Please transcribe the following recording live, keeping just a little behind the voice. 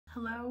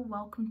Hello,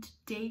 welcome to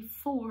day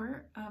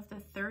 4 of the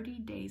 30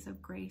 Days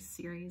of Grace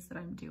series that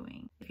I'm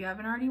doing. If you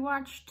haven't already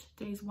watched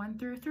days 1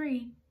 through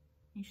 3,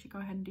 you should go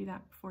ahead and do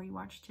that before you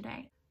watch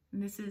today.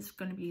 And this is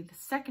going to be the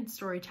second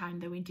story time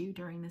that we do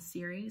during this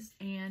series,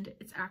 and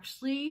it's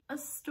actually a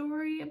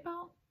story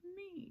about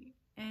me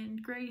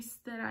and grace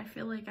that I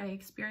feel like I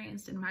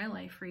experienced in my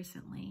life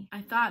recently.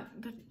 I thought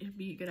that it'd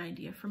be a good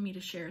idea for me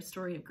to share a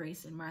story of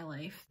grace in my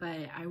life, but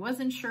I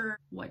wasn't sure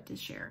what to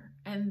share.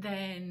 And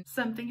then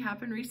something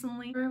happened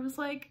recently where I was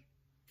like,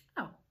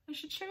 oh, I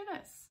should share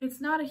this.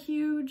 It's not a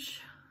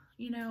huge,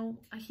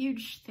 a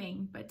huge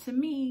thing, but to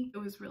me, it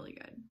was really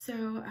good.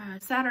 So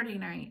Saturday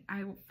night,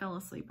 I fell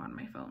asleep on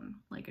my phone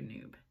like a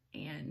noob.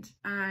 And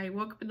I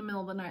woke up in the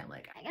middle of the night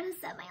like, I gotta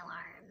set my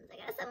alarms. I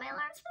gotta set my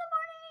alarms for the morning.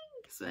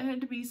 So I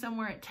had to be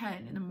somewhere at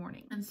 10 in the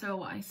morning. And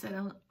so I said,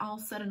 I'll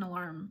set an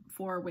alarm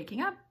for waking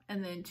up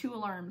and then 2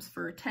 alarms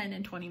for 10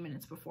 and 20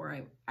 minutes before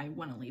I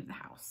want to leave the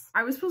house.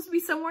 I was supposed to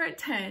be somewhere at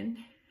 10.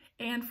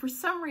 And for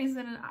some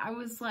reason, I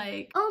was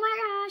like, oh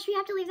my gosh, we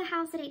have to leave the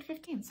house at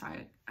 8:15. So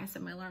I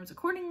set my alarms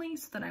accordingly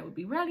so that I would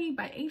be ready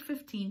by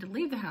 8:15 to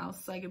leave the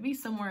house so I could be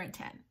somewhere at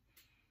 10.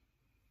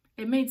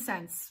 It made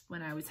sense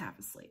when I was half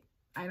asleep.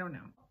 I don't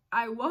know.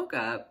 I woke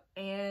up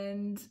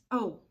and,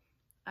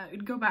 I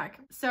would go back.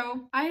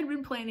 So I had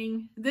been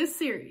planning this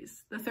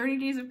series, the 30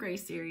 Days of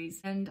Grace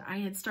series, and I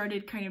had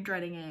started kind of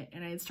dreading it,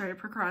 and I had started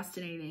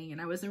procrastinating,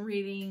 and I wasn't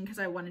reading because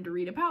I wanted to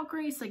read about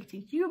grace, like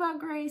teach you about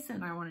grace,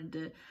 and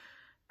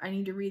I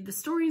need to read the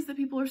stories that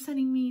people are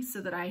sending me so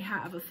that I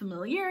have a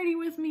familiarity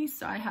with me,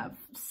 so I have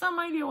some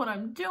idea what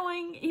I'm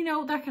doing,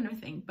 that kind of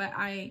thing. But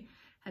I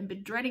had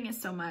been dreading it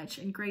so much,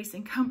 and grace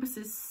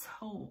encompasses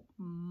so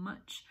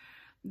much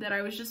that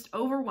I was just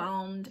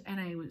overwhelmed and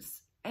I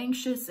was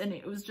anxious and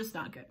it was just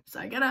not good. So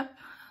I get up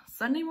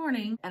Sunday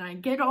morning and I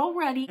get all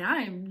ready and I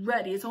am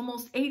ready. It's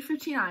almost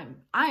 8:59.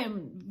 I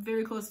am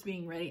very close to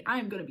being ready. I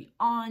am going to be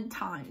on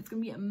time. It's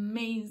going to be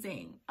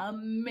amazing,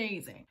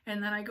 amazing.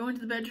 And then I go into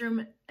the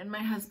bedroom and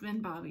my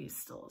husband, Bobby, is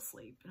still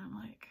asleep. And I'm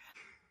like,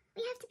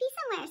 we have to be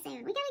somewhere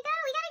soon. We gotta go.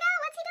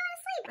 What's he doing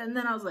asleep? And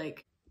then I was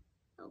like,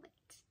 oh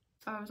wait.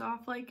 So I was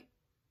off like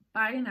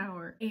by an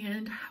hour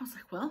and I was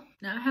like, well,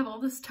 now I have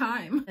all this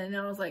time. And then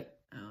I was like,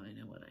 oh, I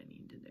know what I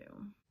need to do.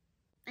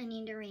 I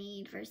need to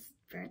read for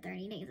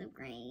 30 Days of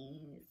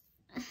Grace.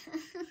 I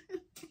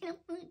don't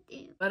want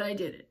to. But I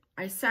did it.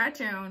 I sat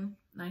down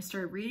and I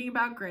started reading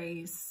about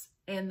grace.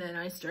 And then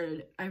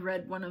I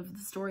read one of the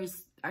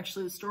stories,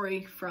 actually the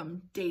story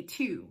from day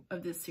 2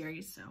 of this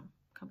series. So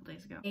a couple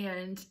days ago.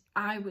 And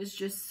I was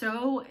just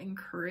so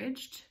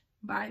encouraged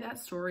by that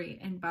story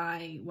and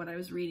by what I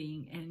was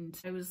reading. And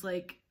I was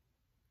like,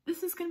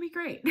 this is going to be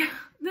great.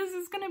 This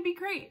is going to be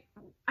great.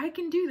 I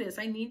can do this.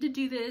 I need to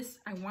do this.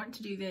 I want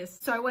to do this.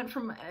 So I went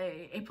from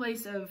a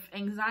place of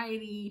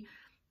anxiety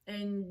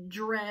and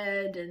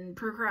dread and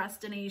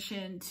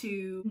procrastination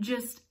to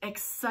just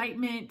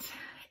excitement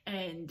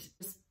and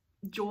just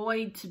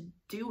joy to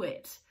do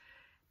it.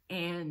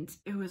 And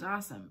it was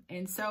awesome.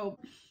 And so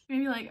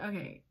maybe like,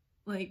 okay,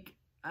 like,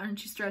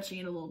 aren't you stretching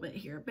it a little bit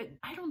here? But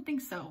I don't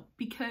think so,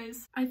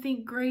 because I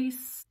think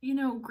grace,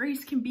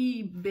 grace can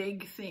be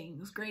big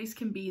things. Grace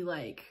can be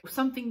like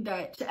something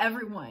that to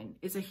everyone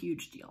is a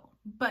huge deal.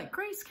 But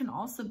grace can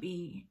also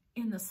be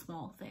in the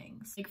small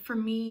things. Like for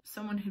me,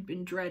 someone who'd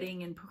been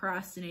dreading and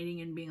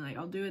procrastinating and being like,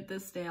 I'll do it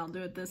this day, I'll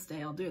do it this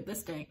day, I'll do it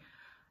this day.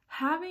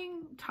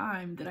 Having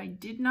time that I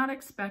did not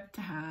expect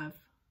to have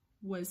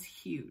was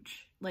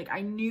huge. Like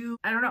I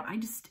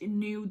just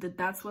knew that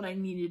that's what I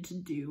needed to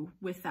do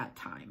with that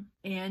time.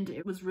 And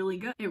it was really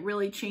good. It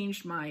really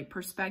changed my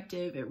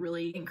perspective. It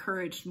really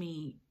encouraged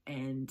me.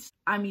 And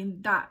I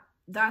mean,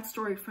 that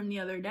story from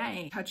the other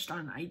day touched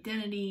on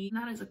identity,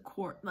 not as a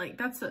core, like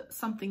that's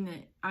something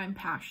that I'm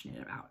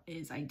passionate about,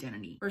 is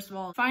identity. First of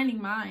all,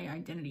 finding my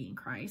identity in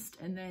Christ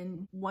and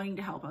then wanting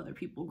to help other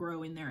people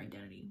grow in their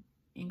identity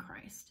in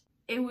Christ.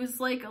 It was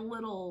like a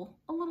little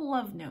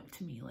love note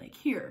to me, like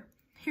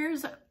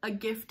here's a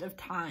gift of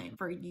time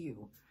for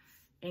you.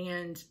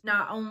 And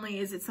not only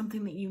is it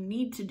something that you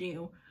need to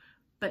do,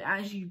 but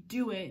as you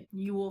do it,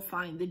 you will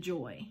find the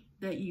joy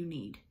that you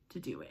need to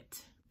do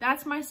it.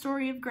 That's my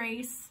story of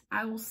grace.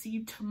 I will see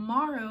you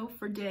tomorrow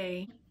for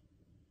day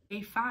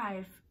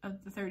 5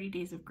 of the 30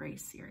 Days of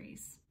Grace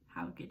series.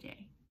 Have a good day.